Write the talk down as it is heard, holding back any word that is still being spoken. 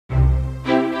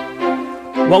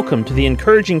Welcome to the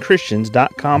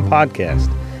encouragingchristians.com podcast.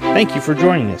 Thank you for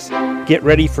joining us. Get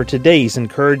ready for today's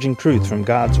encouraging truth from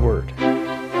God's Word.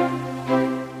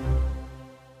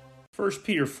 1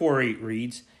 Peter 4:8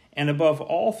 reads, "And above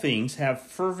all things have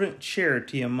fervent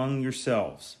charity among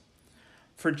yourselves,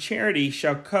 for charity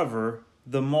shall cover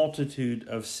the multitude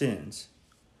of sins."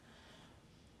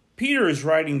 Peter is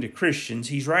writing to Christians.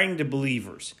 He's writing to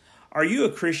believers. Are you a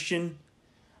Christian?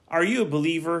 Are you a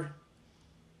believer?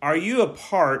 Are you a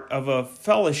part of a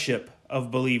fellowship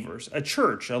of believers, a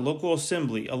church, a local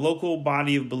assembly, a local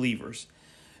body of believers?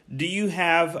 Do you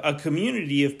have a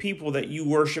community of people that you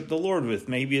worship the Lord with?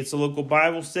 Maybe it's a local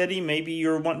Bible study. Maybe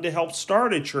you're wanting to help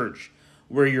start a church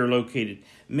where you're located.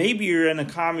 Maybe you're in a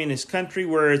communist country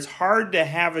where it's hard to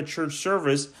have a church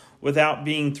service without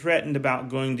being threatened about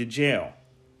going to jail.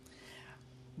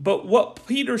 But what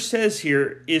Peter says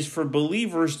here is for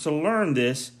believers to learn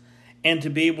this and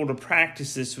to be able to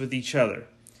practice this with each other.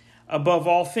 Above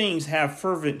all things, have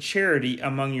fervent charity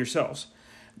among yourselves.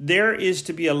 There is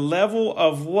to be a level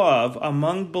of love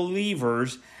among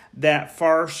believers that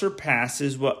far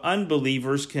surpasses what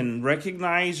unbelievers can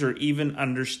recognize or even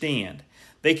understand.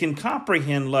 They can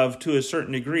comprehend love to a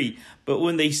certain degree, but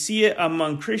when they see it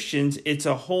among Christians, it's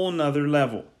a whole nother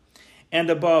level. And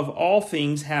above all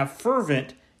things, have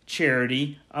fervent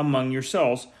charity among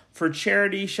yourselves, for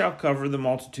charity shall cover the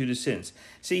multitude of sins.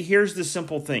 See, here's the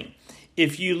simple thing.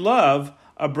 If you love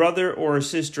a brother or a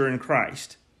sister in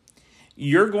Christ,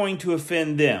 you're going to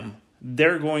offend them.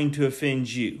 They're going to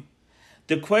offend you.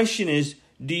 The question is,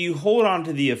 do you hold on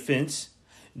to the offense?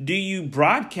 Do you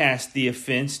broadcast the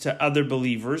offense to other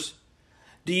believers?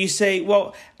 Do you say,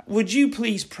 well, would you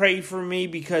please pray for me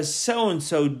because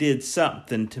so-and-so did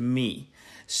something to me?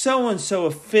 So-and-so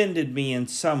offended me in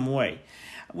some way.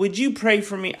 Would you pray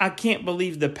for me? I can't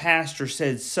believe the pastor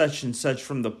said such and such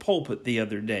from the pulpit the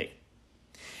other day.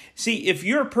 See, if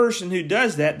you're a person who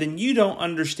does that, then you don't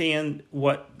understand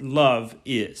what love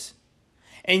is.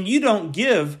 And you don't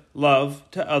give love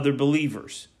to other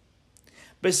believers.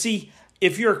 But see,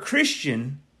 if you're a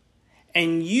Christian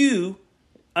and you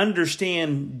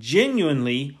understand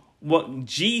genuinely what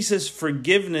Jesus'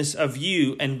 forgiveness of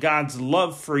you and God's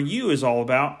love for you is all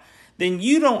about, then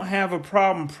you don't have a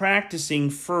problem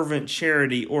practicing fervent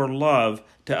charity or love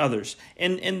to others.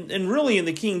 And really in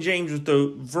the King James with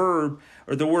the verb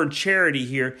or the word charity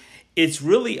here, it's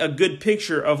really a good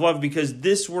picture of love because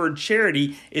this word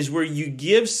charity is where you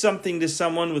give something to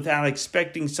someone without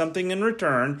expecting something in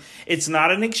return. It's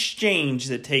not an exchange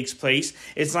that takes place.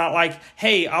 It's not like,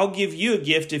 hey, I'll give you a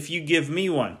gift if you give me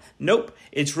one. Nope,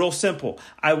 it's real simple.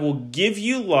 I will give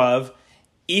you love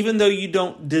even though you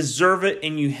don't deserve it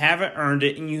and you haven't earned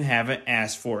it and you haven't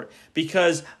asked for it.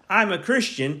 Because I'm a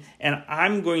Christian and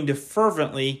I'm going to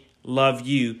fervently love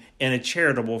you in a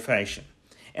charitable fashion.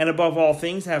 And above all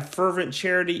things, have fervent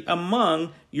charity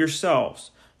among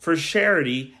yourselves, for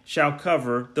charity shall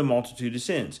cover the multitude of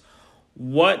sins.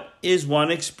 What is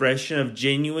one expression of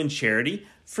genuine charity?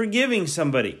 Forgiving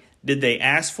somebody. Did they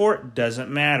ask for it? Doesn't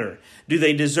matter. Do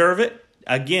they deserve it?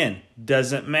 Again,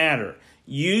 doesn't matter.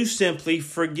 You simply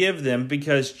forgive them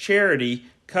because charity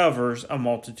covers a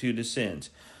multitude of sins.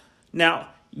 Now,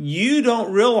 you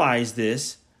don't realize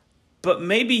this, but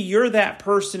maybe you're that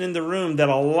person in the room that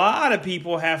a lot of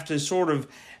people have to sort of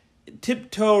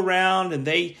tiptoe around and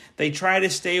they try to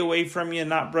stay away from you and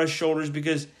not brush shoulders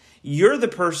because you're the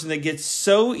person that gets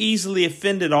so easily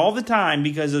offended all the time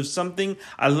because of something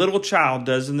a little child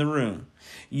does in the room.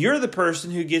 You're the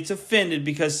person who gets offended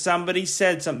because somebody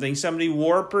said something, somebody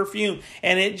wore perfume,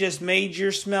 and it just made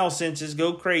your smell senses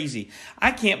go crazy.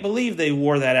 I can't believe they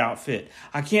wore that outfit.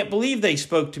 I can't believe they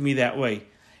spoke to me that way.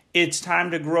 It's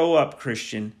time to grow up,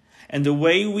 Christian. And the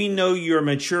way we know you're a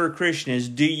mature Christian is,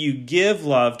 do you give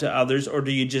love to others or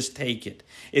do you just take it?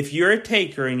 If you're a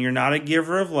taker and you're not a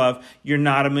giver of love, you're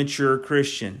not a mature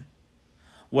Christian.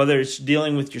 Whether it's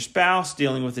dealing with your spouse,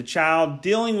 dealing with a child,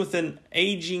 dealing with an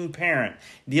aging parent,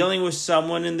 dealing with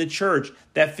someone in the church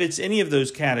that fits any of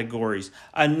those categories.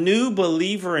 A new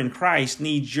believer in Christ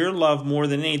needs your love more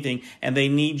than anything, and they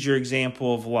need your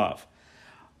example of love.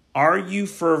 Are you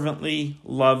fervently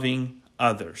loving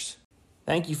others?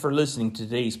 Thank you for listening to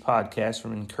today's podcast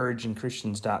from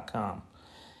encouragingchristians.com.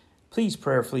 Please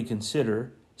prayerfully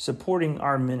consider supporting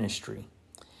our ministry.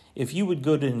 If you would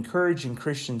go to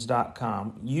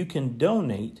encouragingchristians.com, you can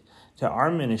donate to our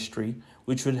ministry,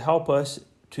 which would help us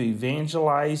to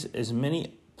evangelize as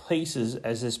many places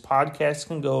as this podcast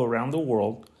can go around the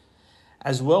world,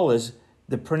 as well as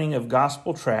the printing of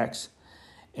gospel tracts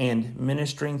and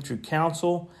ministering through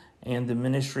counsel and the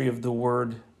ministry of the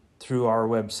word through our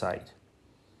website.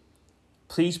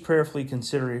 Please prayerfully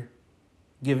consider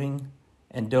giving,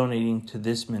 and donating to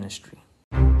this ministry.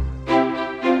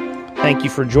 Thank you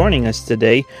for joining us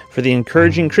today for the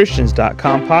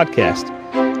EncouragingChristians.com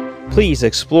podcast. Please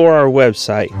explore our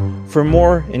website for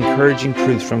more encouraging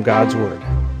truths from God's Word.